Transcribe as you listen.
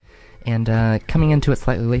And coming into it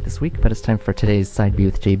slightly late this week, but it's time for today's Side B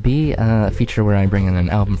with JB, a feature where I bring in an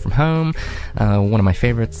album from home, one of my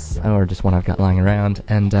favorites, or just one I've got lying around,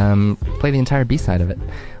 and play the entire B-side of it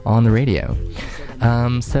on the radio.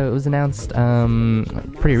 So it was announced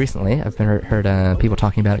pretty recently. I've heard people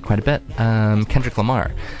talking about it quite a bit. Kendrick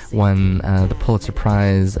Lamar won the Pulitzer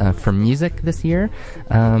Prize for music this year.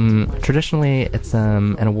 Traditionally, it's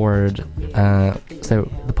an award.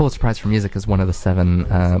 So the Pulitzer Prize for music is one of the 7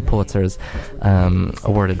 Pulitzers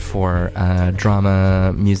awarded for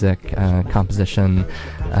drama, music, composition,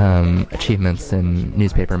 achievements in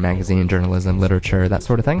newspaper, magazine, journalism, literature, that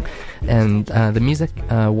sort of thing. And the music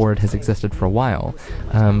award has existed for a while.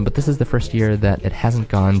 But this is the first year that it hasn't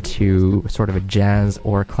gone to sort of a jazz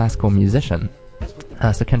or classical musician.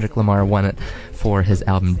 So Kendrick Lamar won it for his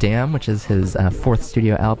album Damn, which is his 4th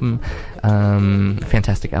studio album,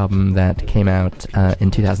 fantastic album that came out in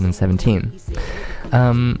 2017.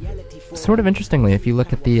 Sort of interestingly, if you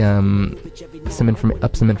look at the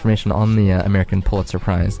some information on the American Pulitzer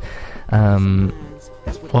Prize,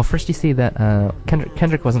 well, first you see that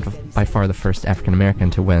Kendrick wasn't by far the first African American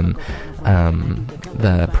to win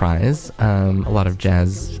the prize. A lot of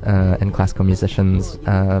jazz and classical musicians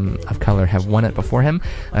of color have won it before him.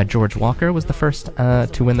 George Walker was the first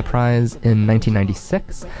to win the prize in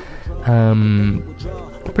 1996.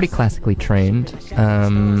 Pretty classically trained.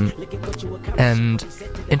 And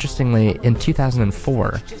interestingly, in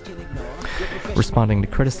 2004, responding to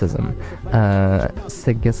criticism,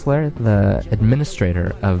 Sig Gisler, the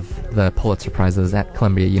administrator of the Pulitzer Prizes at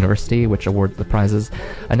Columbia University, which awards the prizes,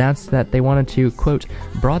 announced that they wanted to, quote,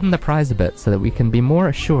 broaden the prize a bit so that we can be more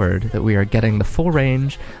assured that we are getting the full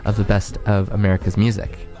range of the best of America's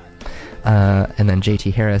music. And then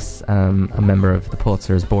J.T. Harris, a member of the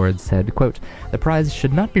Pulitzer's board, said, quote, the prize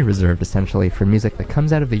should not be reserved essentially for music that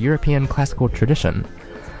comes out of the European classical tradition.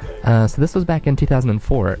 So this was back in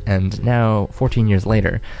 2004, and now, 14 years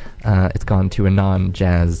later, it's gone to a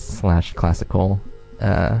non-jazz/classical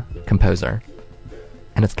composer.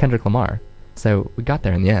 And it's Kendrick Lamar. So we got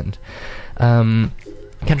there in the end.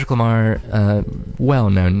 Kendrick Lamar,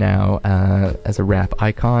 well known now as a rap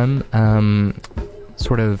icon,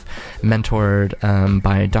 sort of mentored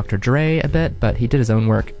by Dr. Dre a bit, but he did his own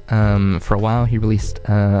work for a while. He released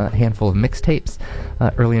a handful of mixtapes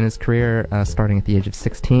early in his career, starting at the age of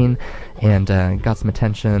 16, and got some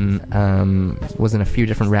attention, was in a few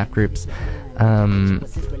different rap groups.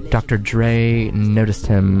 Dr. Dre noticed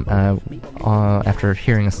him after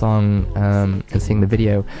hearing a song and seeing the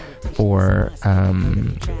video for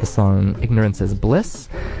the song Ignorance is Bliss,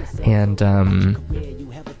 and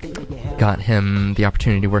got him the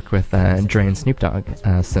opportunity to work with Dre and Snoop Dogg,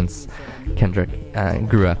 since Kendrick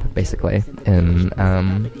grew up basically in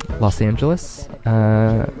Los Angeles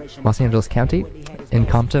County, in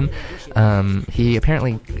Compton. He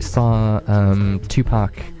apparently saw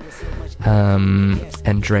Tupac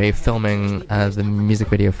and Dre filming the music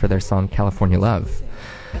video for their song California Love.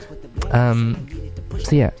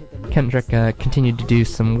 So yeah, Kendrick continued to do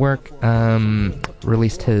some work,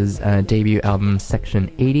 released his debut album Section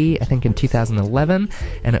 80, I think in 2011,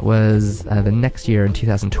 and it was the next year in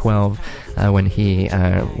 2012 when he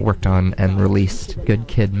worked on and released Good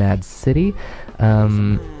Kid, Mad City,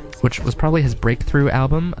 which was probably his breakthrough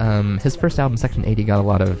album. His first album, Section 80, got a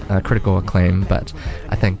lot of critical acclaim, but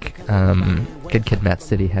I think Good Kid, Mad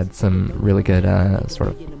City had some really good sort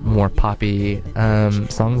of more poppy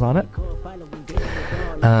songs on it.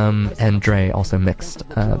 And Dre also mixed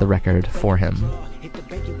the record for him,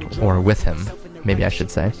 or with him, maybe I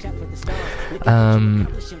should say.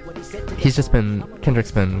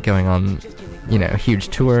 Kendrick's been going on, huge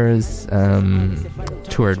tours,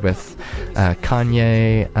 toured with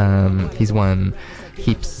Kanye. He's won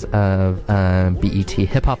heaps of BET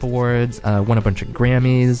Hip Hop Awards, won a bunch of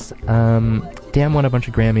Grammys. Damn won a bunch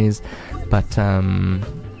of Grammys, but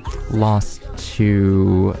lost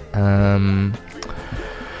to...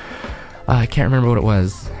 I can't remember what it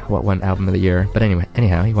was, what won Album of the Year, but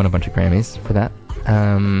anyhow, he won a bunch of Grammys for that.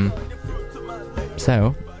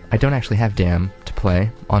 So, I don't actually have Damn to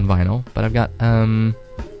play on vinyl, but I've got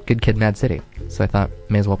Good Kid, Mad City, so I thought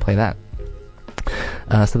may as well play that.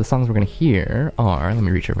 So the songs we're going to hear are, let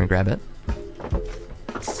me reach over and grab it.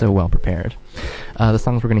 So well prepared. The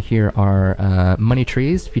songs we're going to hear are Money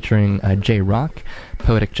Trees featuring J-Rock,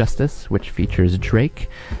 Poetic Justice, which features Drake,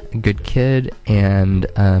 Good Kid, and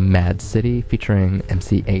Mad City featuring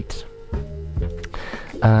MC8.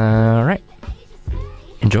 Alright.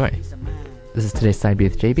 Enjoy. This is today's Side B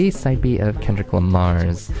with JB, Side B of Kendrick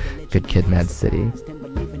Lamar's Good Kid, Mad City.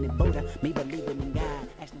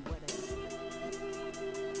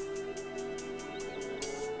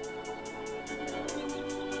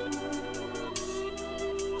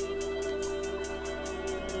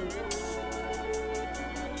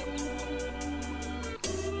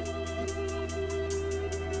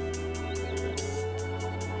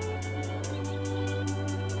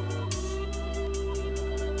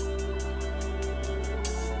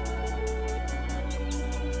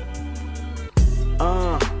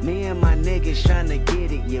 niggas tryna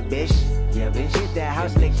get it, yeah bitch. Yeah bitch. Hit that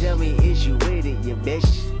house, like tell me is you with it, yeah bitch.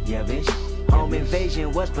 Yeah bitch. Home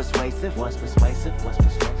invasion was persuasive.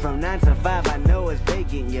 From 9 to 5, I know it's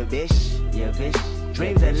vacant, yeah bitch. Yeah bitch.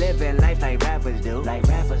 Dreams of living life like rappers do.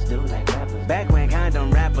 Back when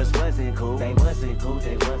condom rappers wasn't cool. They wasn't cool.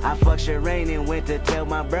 I fucked Shireen and went to tell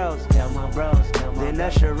my bros. Then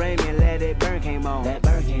Usher Raymond Let It Burn came on.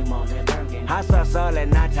 Hot sauce all that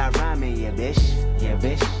nighttime rhyming, yeah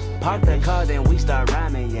bitch. Park the car, then we start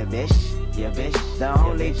rhyming, yeah bitch. The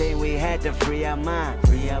only thing we had to free our mind.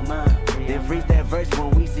 Then freeze that verse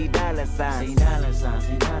when we see dollar signs.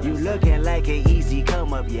 You looking like an easy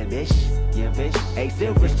come up, yeah bitch. A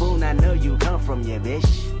silver spoon, I know you come from, yeah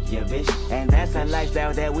bitch. And that's a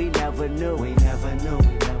lifestyle that we never knew.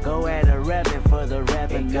 Go at a revenue for the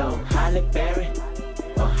revenue. Go Halle Berry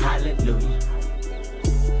or hallelujah.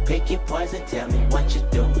 Pick your poison, tell me what you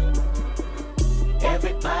doing.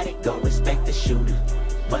 Everybody go respect the shooter,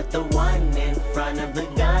 but the one in front of the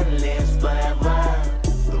gun lives forever.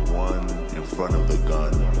 The one in front of the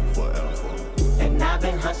gun forever. And I've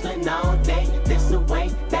been hustling all day, this away,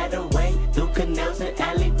 that away, through canals and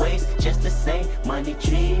alleyways, just to say money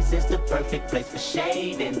trees is the perfect place for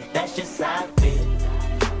shade, and that's just how I feel.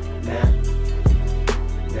 Nah,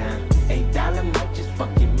 $8 might just fuck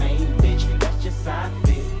your main bitch, that's just how I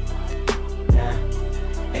feel. Nah,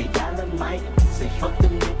 $8 might say fuck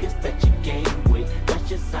them niggas that you game with, that's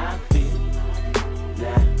just how I feel.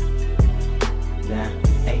 Nah,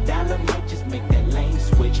 $8 might just make that lane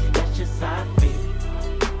switch, that's just how I feel.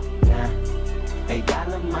 Nah,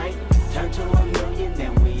 $8 might turn to $1 million,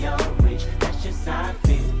 then we all rich, that's just how I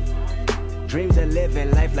feel. Dreams of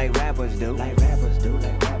living life like rappers do.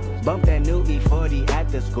 Bump that new E40 at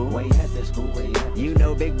the school. You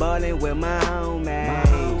know big ballin' with my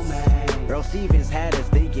homies. Earl Stevens had us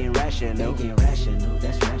thinking rational.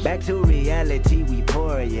 Back to reality, we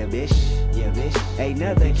pour, yeah bitch.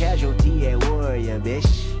 Another casualty at war, yeah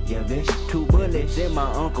bitch. 2 bullets in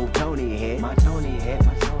my Uncle Tony head.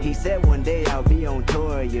 He said one day I'll be on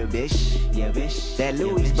tour, yeah bitch. That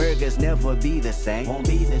Louisburgers never be the same.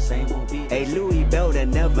 A Louis Belter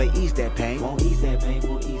never ease that pain.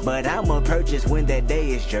 But I'ma purchase when that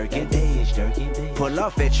day is jerking. Pull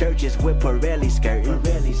off at churches with Pirelli skirting.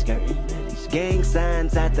 Gang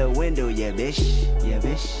signs out the window, yeah bitch.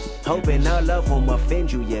 Hoping all of them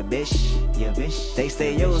offend you, yeah bitch. They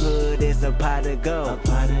say your hood is a pot of gold,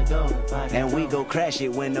 and we go crash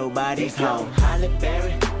it when nobody's home. Halle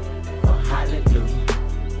Berry or hallelujah.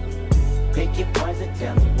 Pick your poison,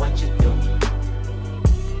 tell me what you doing.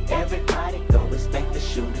 Everybody go respect the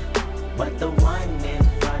shooter, but the one in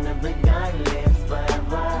front of the gun lives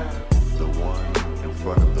forever. The one in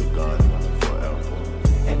front of the gun forever.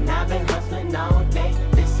 And I've been hustling all day,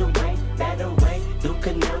 this away, that away, through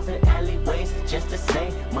canals and alleyways, just to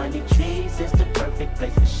say money trees is the perfect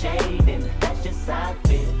place for shade, and that's just how I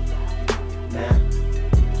feel. Nah,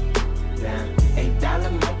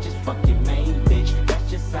 $8 might just fuck your main bitch, that's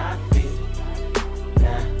just how I feel.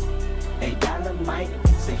 Nah, $8 might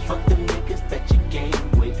say fuck them niggas that you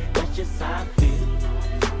game with, that's just how I feel.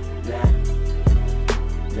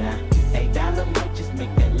 Nah, $8 might just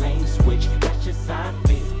make that lane switch, that's just how I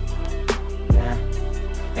feel. Nah,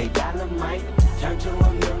 $8 might turn to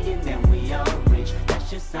 $1 million, then we all rich, that's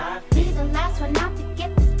just how I feel. Be the last one out to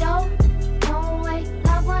get this dough. No way,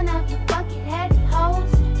 not one of you bucket-headed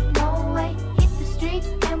hoes. No way, hit the streets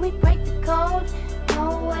and we break the code.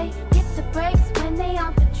 No way, hit the brakes when they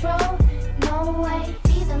on patrol. No way,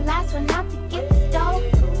 be the last one out to get this dough.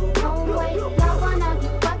 No way, not one of you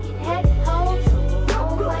bucket-headed hoes. No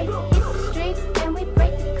way, hit the streets and we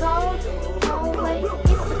break the code. No way,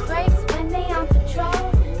 hit the brakes when they on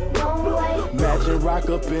patrol. No way. Imagine rock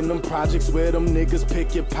up in them projects where them niggas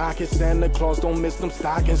pick your pockets. Santa Claus don't miss them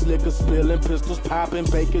stockings. Liquor spilling, pistols popping,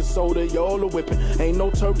 baking soda, y'all whipping. Ain't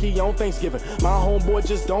no turkey on Thanksgiving. My homeboy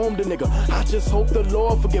just domed a nigga. I just hope the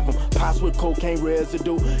Lord forgive him. Pots with cocaine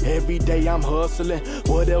residue. Every day I'm hustling.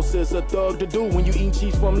 What else is a thug to do when you eat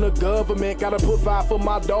cheese from the government? Gotta put 5 for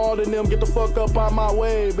my daughter and them. Get the fuck up out my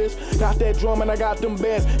way, bitch. Got that drum and I got them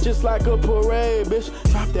bands just like a parade, bitch.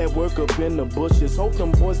 Drop that work up in the bushes. Hope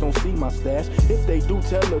them boys don't see my stash. If they do,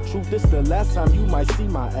 tell the truth, this the last time you might see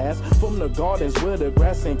my ass. From the gardens where the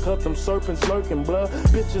grass ain't cut, them serpents lurking blood.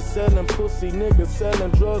 Bitches selling pussy, niggas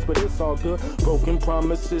selling drugs, but it's all good. Broken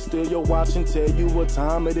promises, still your watch and tell you what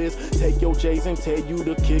time it is. Take your J's and tell you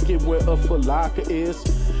to kick it where a falaka is.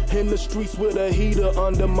 In the streets with a heater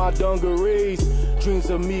under my dungarees. Dreams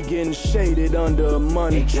of me getting shaded under a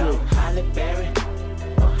money tree. Halle Berry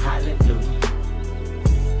or hallelujah.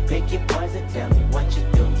 Pick your poison, tell me what you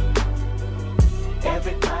doing.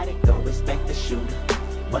 Everybody go the shooter,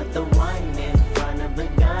 but the one in front of the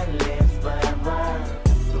gun lives forever.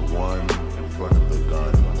 The one in front of the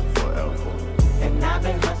gun forever. And I've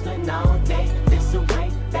been hustling all day, this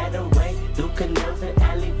away, that away, through canals and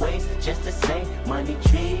alleyways, just to say, money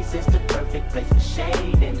trees is the perfect place for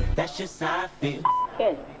shade, and that's just how I feel.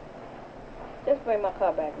 Kendrick, just bring my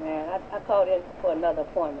car back, man. I called in for another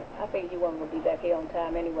appointment. I figured you weren't going to be back here on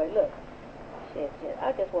time anyway. Look, shit,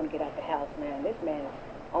 I just want to get out the house, man. This man is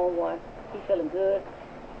on one. He feeling good.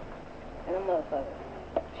 And a motherfucker.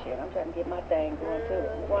 Shit, I'm trying to get my thing going, too.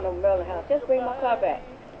 I'm going to Merlin house. Just bring my car back.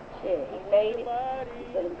 Shit, he made it.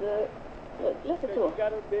 He feeling good. Look, listen to him. You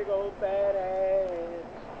got a big old fat ass,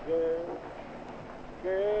 girl.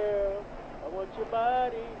 Girl, I want your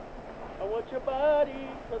body. I want your body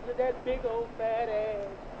because of that big old fat ass,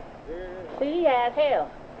 girl. See, he as hell.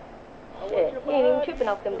 Shit, he ain't even tripping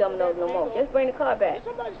off them dominoes no more. Just bring the car back. Did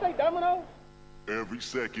somebody say dominoes? Every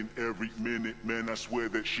second, every minute, man, I swear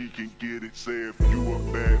that she can get it. Say if you a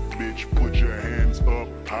bad bitch, put your hands up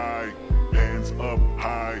high. Hands up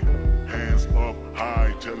high. Hands up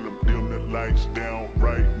high. Tell them dim the lights down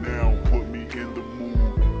right now. Put me in the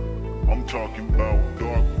mood. I'm talking about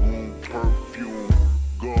dark room perfume.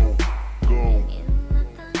 Go, go.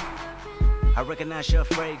 I recognize your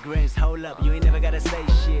fragrance, hold up, you ain't never gotta say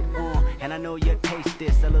shit, and I know you taste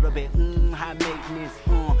this a little bit, high maintenance,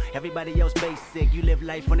 everybody else basic, you live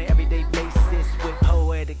life on an everyday basis with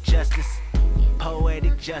poetic justice,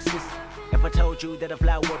 poetic justice. If I told you that a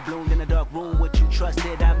flower bloomed in a dark room, would you trust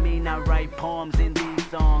it? I mean, I write poems in these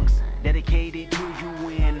songs, dedicated to you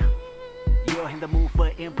when you're in the mood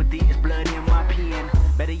for empathy, it's blood in my pen,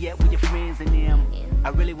 better yet with your friends and them. I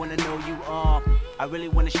really wanna know you all, I really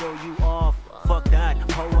wanna show you off. Fuck that,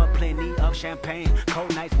 pour up plenty of champagne.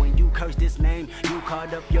 Cold nights when you curse this name. You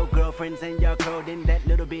called up your girlfriends and y'all curled in that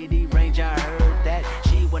little bitty range. I heard that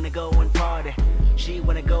she wanna go and party. She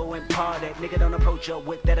wanna go and party. Nigga don't approach her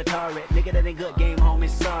with that Atari. Nigga that ain't good, game home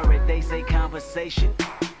is sorry. They say conversation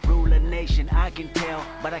rule a nation. I can tell,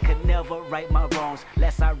 but I could never right my wrongs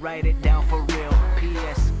lest I write it down for real.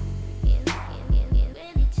 P.S.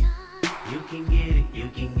 You can get it, you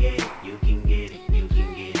can get it, you can get it, you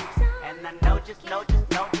can get it. And I know just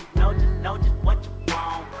what you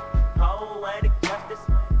want. Poetic justice,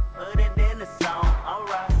 put it in the song,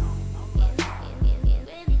 alright.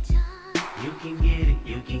 You can get it,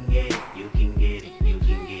 you can get it, you can get it, you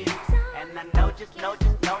can get it. And I know just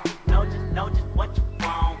what you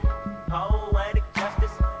want. Poetic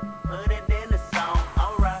justice, put it in the song,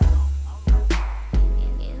 alright.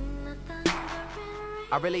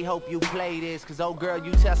 I really hope you play this, cause oh girl,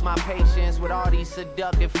 you test my patience with all these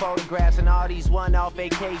seductive photographs and all these one-off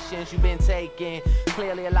vacations you've been taking.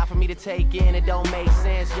 Clearly a lot for me to take in, it don't make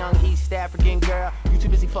sense. Young East African girl, you too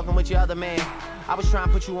busy fucking with your other man. I was trying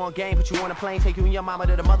to put you on game, put you on a plane, take you and your mama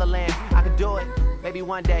to the motherland. I could do it, maybe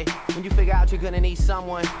one day, when you figure out you're gonna need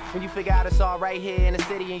someone. When you figure out it's all right here in the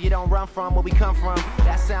city and you don't run from where we come from.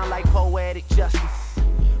 That sound like poetic justice,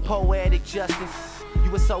 poetic justice. You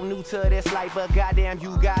were so new to this life, but goddamn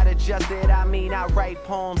you got adjusted. I mean, I write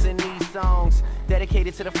poems in these songs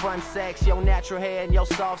dedicated to the fun sex, your natural hair and your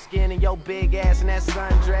soft skin and your big ass and that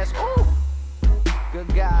sundress. Ooh, good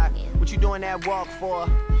God, what you doing that walk for?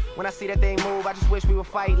 When I see that thing move, I just wish we would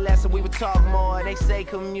fight less and we would talk more. They say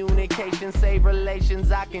communication save relations,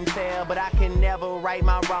 I can tell, but I can never right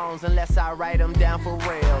my wrongs unless I write them down for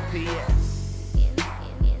real. P.S.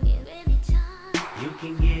 You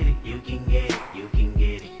can get it, you can get it, you can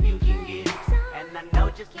get it, you can get it. And I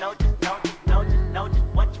know just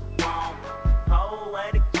what you want.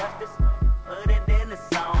 Poetic justice, put it in the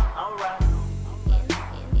song, alright.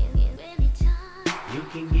 You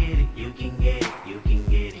can get it, you can get it, you can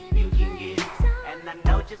get it, you can get it. And I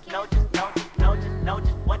know just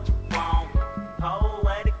what you want.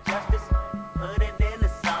 Poetic justice, put it in the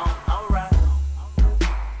song, alright.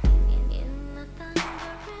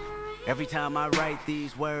 Every time I write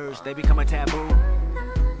these words, they become a taboo.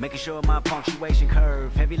 Making sure my punctuation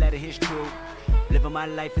curve, heavy letter hits true. Living my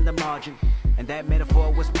life in the margin, and that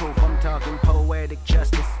metaphor was proof. I'm talking poetic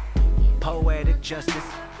justice, poetic justice.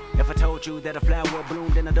 If I told you that a flower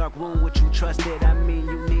bloomed in a dark room, would you trust it? I mean,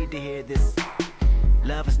 you need to hear this.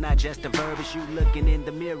 Love is not just a verb, it's you looking in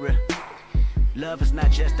the mirror. Love is not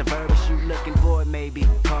just a verb, it's you looking for it maybe.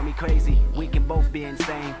 Call me crazy, we can both be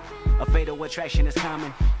insane. A fatal attraction is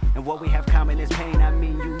common, and what we have common is pain. I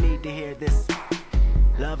mean, you need to hear this.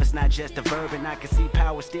 Love is not just a verb, and I can see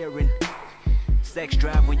power steering. Sex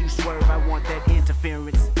drive when you swerve, I want that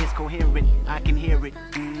interference. It's coherent, I can hear it.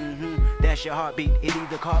 That's your heartbeat, it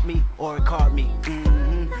either caught me or it caught me.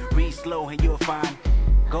 Read slow and you'll find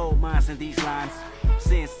gold mines in these lines.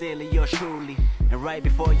 Sincerely, yours truly. And right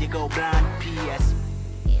before you go blind, P.S.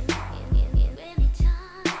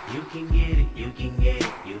 You can get it, you can get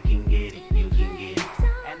it, you can get it, you can get it.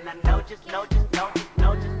 And I know just what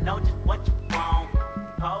you want.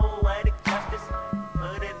 Poetic justice,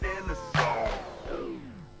 put it in the song.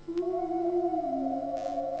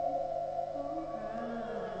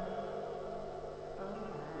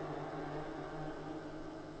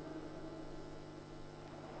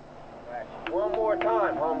 One more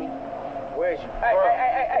time, homie. Where's you from?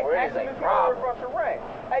 Hey, Where is ask me they if you from? over here for some rain.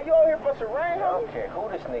 Hey, you over here for some rain, I homie? don't care who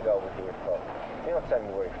this nigga over here from. You don't tell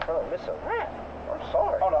me where he's from. It's a rap. I'm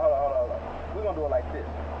sorry. Hold on. We're gonna do it like this,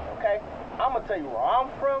 okay? I'm gonna tell you where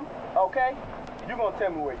I'm from, okay? You gonna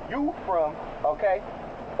tell me where you from, okay?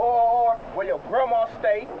 Or where your grandma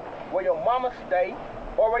stay, where your mama stay,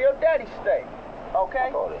 or where your daddy stay,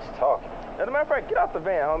 okay? All this talking. As a matter of fact, get out the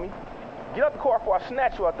van, homie. Get out the car before I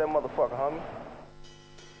snatch you out that motherfucker, homie.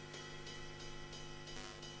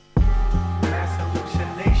 Mass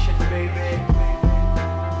hallucination, baby.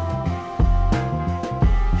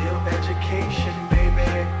 Ill education, baby.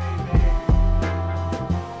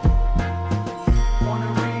 Wanna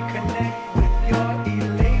reconnect with your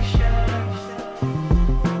elation.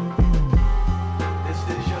 This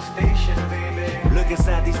is your station, baby. Look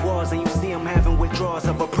inside these walls and you see him having withdrawals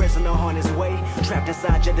of a prisoner on his way. Trapped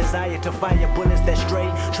inside your desire to fire bullets that stray.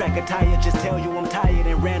 Track a tire, just tell you I'm tired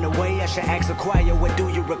and ran away. I should ask a choir, what do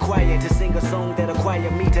you require to sing a song that acquire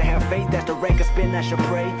me to have faith? That's the record spin, I should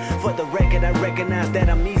pray. For the record, I recognize that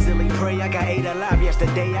I'm easily prey. I got 8 alive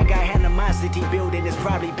yesterday. I got animosity building. It's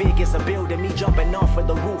probably big, it's a building. Me jumping off of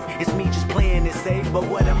the roof. It's me just playing it safe. But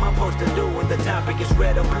what am I supposed to do when the topic is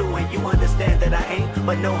red or blue? And you understand that I ain't,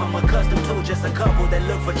 but know I'm accustomed to just a couple that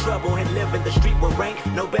look for trouble and live in the street with rank.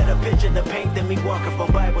 No better picture to paint than me walking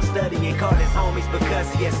from Bible study and called his homies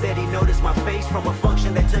because he had said he noticed my face from a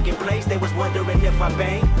function that took in place. They was wondering if I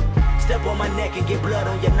bang. Step on my neck and get blood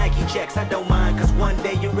on your Nike checks. I don't mind, cause one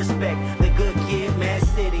day you respect the good kid, Mad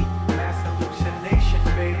City. Mass hallucination,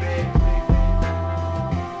 baby.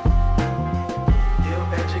 Ill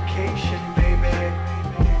education, baby.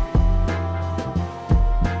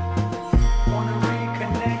 Wanna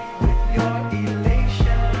reconnect with your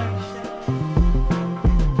elation.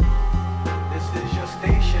 This is your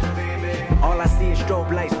station, baby. All I see is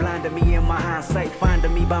strobe lights blinding me in my hindsight,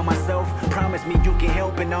 finding me by myself. Promise me you can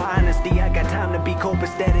help. In all honesty, I got time to be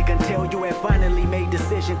copacetic until you had finally made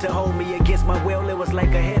decision to hold me against my will. It was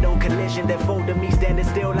like a head-on collision that folded me standing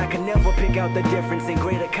still. I can never pick out the difference in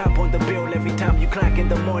greater cop on the bill. Every time you clock in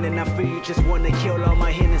the morning, I feel you just want to kill all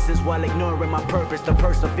my hindrances while ignoring my purpose to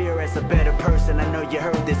persevere as a better person. I know you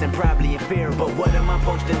heard this and probably in fear, but what am I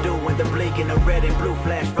supposed to do when the blink and the red and blue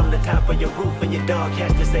flash from the top of your roof and your dog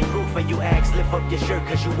has to say roof and you ask lift up your shirt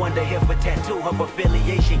cause you wonder if a tattoo of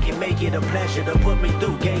affiliation can make it a pleasure to put me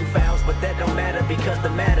through gang fouls, but that don't matter because the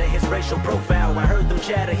matter his racial profile. I heard them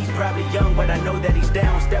chatter, he's probably young but I know that he's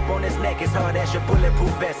down. Step on his neck as hard as your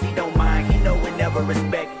bulletproof vest. He don't mind, he know we never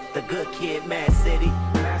respect the good kid, Mad City.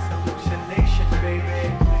 Mass hallucination,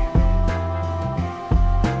 baby.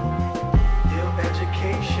 Ill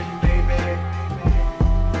education, baby.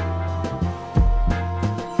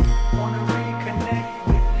 Wanna reconnect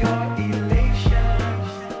with your elation.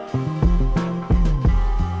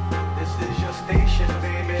 This is your station,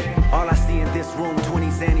 baby. All I see in this room, 20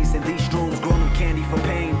 Xannies in these rooms, grown up candy for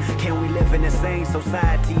pain. Can we live in the same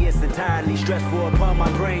society? It's entirely stressful upon my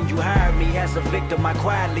brain. You hired me as a victim, I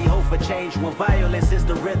quietly hope for change. When violence is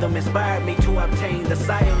the rhythm, inspired me to obtain the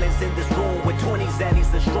silence in this room with 20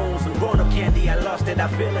 Xannies and shrooms. Some grown up candy, I lost it, I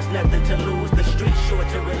feel it's nothing to lose. The street's sure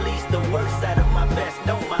to release the worst side of my best.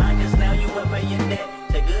 Don't mind, cause now you up in your net.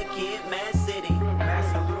 The good kid, Mad City. Mass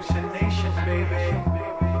hallucination, baby.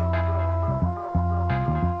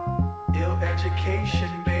 Ill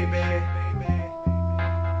education, baby.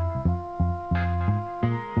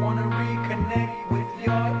 Wanna reconnect with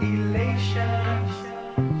your elation.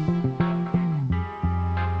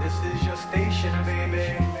 This is your station,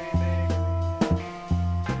 baby.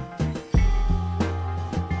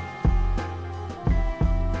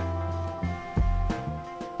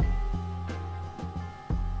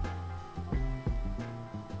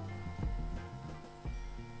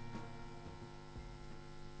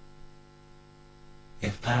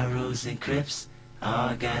 If Pyrus and Crips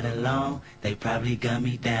all got along, they probably gun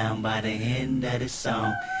me down by the end of the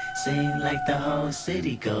song. Seem like the whole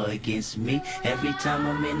city go against me. Every time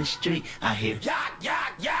I'm in the street, I hear yak,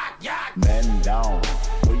 yak, yak, yak. Man down,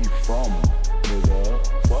 where you from, nigga?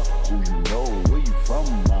 Fuck who you know, where you from,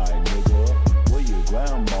 my nigga? Where your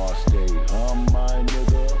grandma stay, my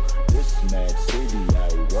nigga? This Mad City I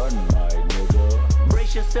run, my nigga.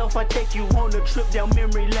 myself, I take you on a trip down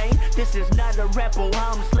memory lane. This is not a rap on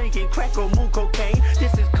how I'm slinging crack or moon cocaine.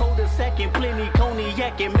 This is cul-de-sac and plenty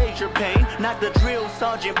cognac and major pain. Not the drill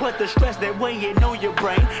sergeant, but the stress that weighing on your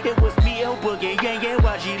brain. It was me, El Boogie, Yang and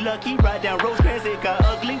YG Lucky. Ride down Rosecrans, it got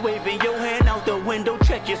ugly. Waving your hand out the window,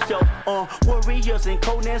 check yourself. Warriors and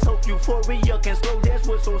Conans, hope euphoria can slow dance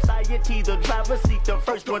with society. The driver's seat, the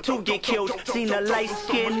first one to get killed. Seen a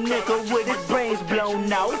light-skinned nigga with his brains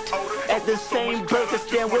blown out at the same burger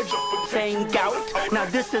stand with same gout. Now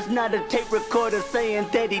this is not a tape recorder saying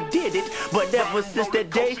that he did it, but ever since that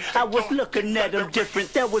day I was looking at him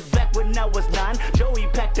different. That was back when I was 9. Joey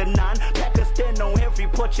packed a 9, pack a stand on every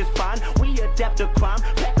porch is fine. We adapt to crime,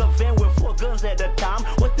 pack a van with 4 guns at a time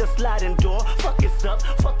with the sliding door. Fuck it's up,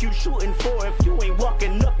 fuck you shooting for if you ain't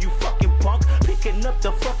walking up, you fucking punk. Picking up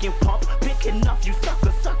the fucking pump, picking off you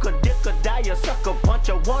sucker, dick or die, a sucker punch.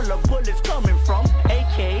 A wall of bullets coming from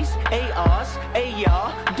AKs, ARs,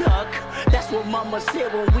 AR, duck. That's what mama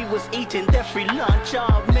said when we was eating that free lunch.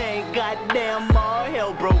 Oh man, goddamn, all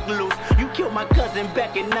hell broke loose. You killed my cousin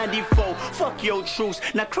back in 94. Fuck your truce.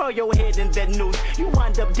 Now crawl your head in that noose. You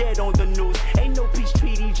wind up dead on the news. Ain't no peace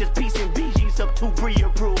treaty, just peace and BG's up to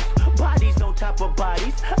pre-approved. Bodies on top of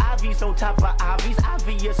bodies, Ivies on top of Ivies.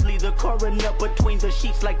 Obviously the coroner between the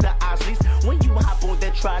sheets like the Osleys. When you hop on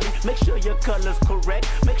that trolley, make sure your color's correct.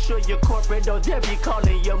 Make sure you're corporate or they'll be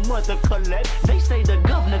calling your mother collect. They say the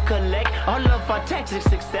governor collect all of our taxes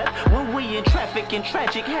except when we in traffic and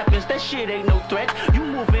tragic happens. That shit ain't no threat. You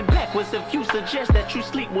moving backwards if you suggest that you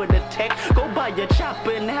sleep with a tech. Go buy your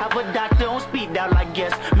chopper and have a doctor on speed dial, I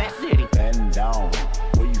guess. Matt City. And down,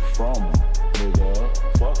 where you from, nigga?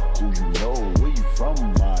 Fuck who you know. Where you from,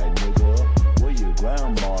 my nigga? Where your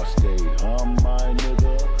grandma stay, huh, my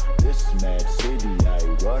nigga? This Mad City I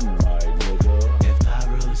run, my nigga. If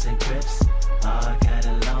Pyrus and Crips all got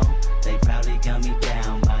along, they probably got me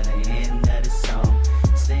down by the end of the song.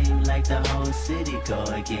 Seem like the whole city go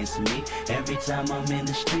against me. Every time I'm in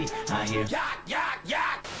the street, I hear yak, yak,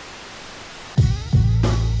 yak.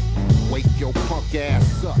 Wake your punk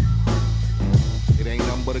ass up. It ain't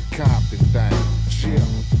nothing but a Compton thing. Chill.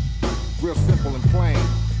 Real simple and plain.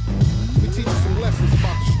 We teach you some lessons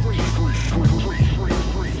about the street.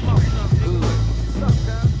 Hood.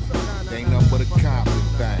 It ain't nothing but a Compton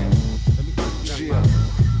thing. Chill.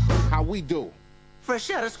 How we do?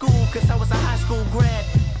 Fresh out of school, cause I was a high school grad.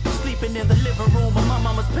 Sleeping in the living room of my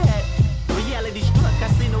mama's pad. Reality struck, I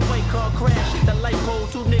seen a white car crash. Hit the light pole,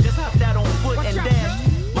 2 niggas hopped out on foot and dashed.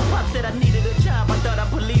 My pop said I needed a job, I thought I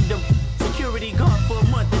believed him. Security guard for a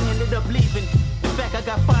month and ended up leaving. In fact, I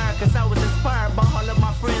got fired cause I was inspired by all of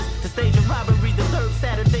my friends to stage a robbery the 3rd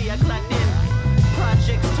Saturday I clocked in.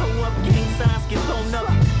 Projects tow up, gang signs get thrown up.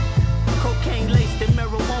 Cocaine laced in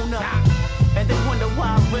marijuana. And they wonder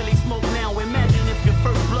why I really smoke now. Imagine if your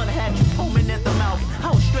first blunt had you foaming at the mouth.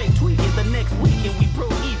 I was straight tweaking the next weekend, we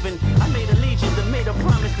broke even. I made allegiance and made a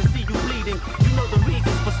promise to see you bleeding. You know the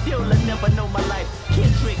reasons, but still I never know my life.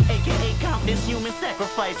 Kendrick, aka Compton's human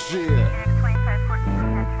sacrifice. Yeah.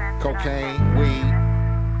 Cocaine, weed.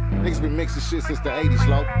 Niggas been mixing shit since the 80s,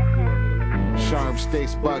 low. Sharp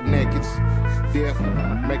sticks, buck nakeds. Death,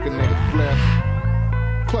 make a nigga flip.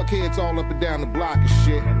 Cluck heads all up and down the block and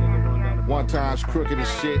shit. One time's crooked and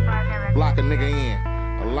shit. Block a nigga in.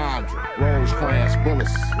 Alondra, Rosecrans,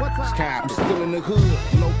 bullets. Scab, still in the hood.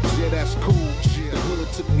 Low, yeah, that's cool. The hood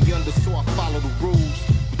took me under, so I follow the rules.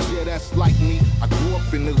 But yeah, that's like me. I grew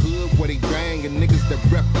up in the hood where they bang, and niggas that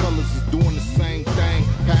rep colors is doing the same thing.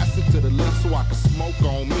 Pass it to the left so I can smoke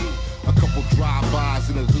on me. A couple drive-bys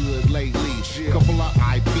in the hood lately. Couple of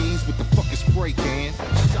IPs with the fucking spray can.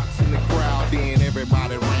 Shots in the crowd, then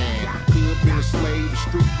everybody ran. Hood been a slave, the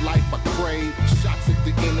street life I crave. Shots at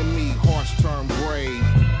the enemy, hearts turn brave.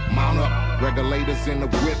 Mount up, regulators in the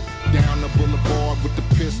whip. Down the boulevard with the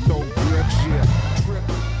pistol grip. Yeah, trip.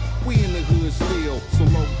 We in the hood still, so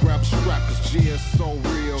low grab strap, cause yeah, it's so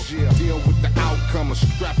real. Yeah. Deal with the outcome, a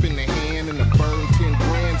strap in the hand and a burn 10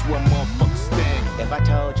 grand's where motherfuckers stand. If I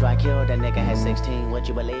told you I killed that nigga at 16, would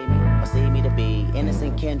you believe me? Or see me to be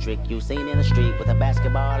innocent Kendrick you seen in the street with a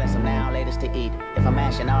basketball and some now latest to eat? If I'm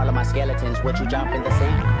mashing all of my skeletons, would you jump in the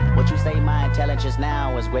sea? Would you say my intelligence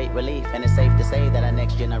now is great relief? And it's safe to say that our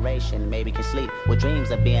next generation maybe can sleep with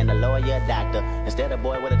dreams of being a lawyer, doctor, instead of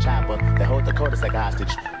boy with a chopper. They hold the cul like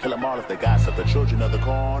hostage, kill them all if they gossip. The children of the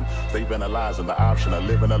corn, they vandalizing the option of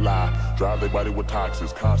living a lie. Drive their body with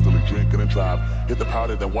toxins, constantly drinking and drive. Hit the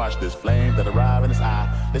powder, then watch this flame that arrive in his eye.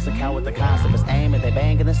 Listen, count with the concept is aim and they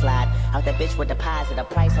bang in the slide. Out that bitch with deposit a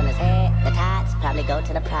price on his head. The tots probably go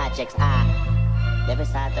to the projects. Live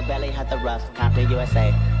inside the belly of the rough. Compton,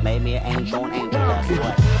 USA. Made me an angel and angel dust.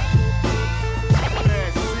 What?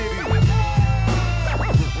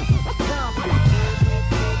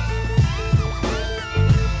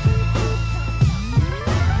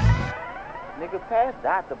 Pass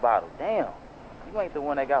Dot the bottle. Damn. You ain't the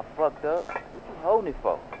one that got fucked up. What you holding it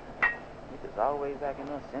for? Niggas always acting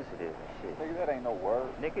insensitive and shit. Nigga, that ain't no word.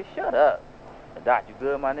 Nigga, shut up. Dot, you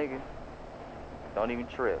good, my nigga? Don't even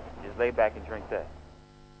trip. Just lay back and drink that.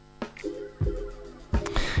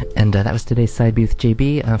 And that was today's Side B with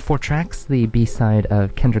JB. 4 tracks, the B-side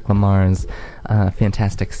of Kendrick Lamar's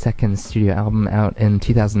fantastic second studio album out in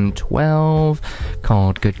 2012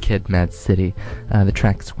 called Good Kid, Mad City. The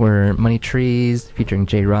tracks were Money Trees featuring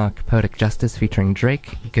J-Rock, Poetic Justice featuring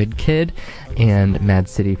Drake, Good Kid, and Mad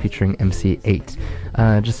City featuring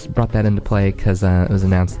MC8. Just brought that into play because it was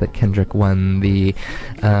announced that Kendrick won the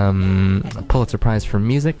Pulitzer Prize for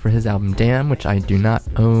Music for his album Damn, which I do not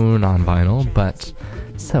own on vinyl, but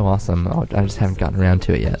so awesome. I just haven't gotten around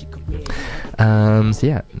to it yet. So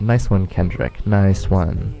yeah, nice one, Kendrick. Nice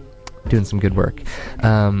one. Doing some good work.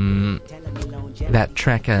 That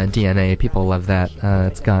track, DNA, people love that.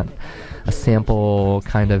 It's got a sample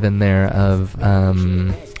kind of in there of,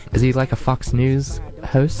 is he like a Fox News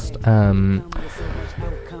host? Kind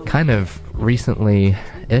of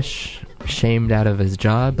recently-ish shamed out of his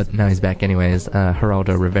job, but now he's back anyways.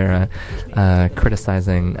 Geraldo Rivera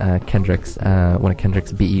criticizing Kendrick's one of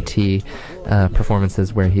Kendrick's BET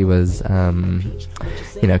performances where he was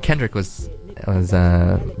Kendrick was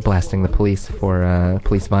blasting the police for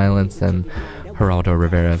police violence, and Geraldo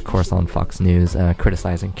Rivera, of course, on Fox News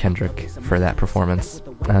criticizing Kendrick for that performance.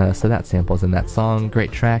 So that sample's in that song.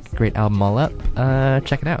 Great track, great album all up.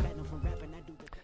 Check it out.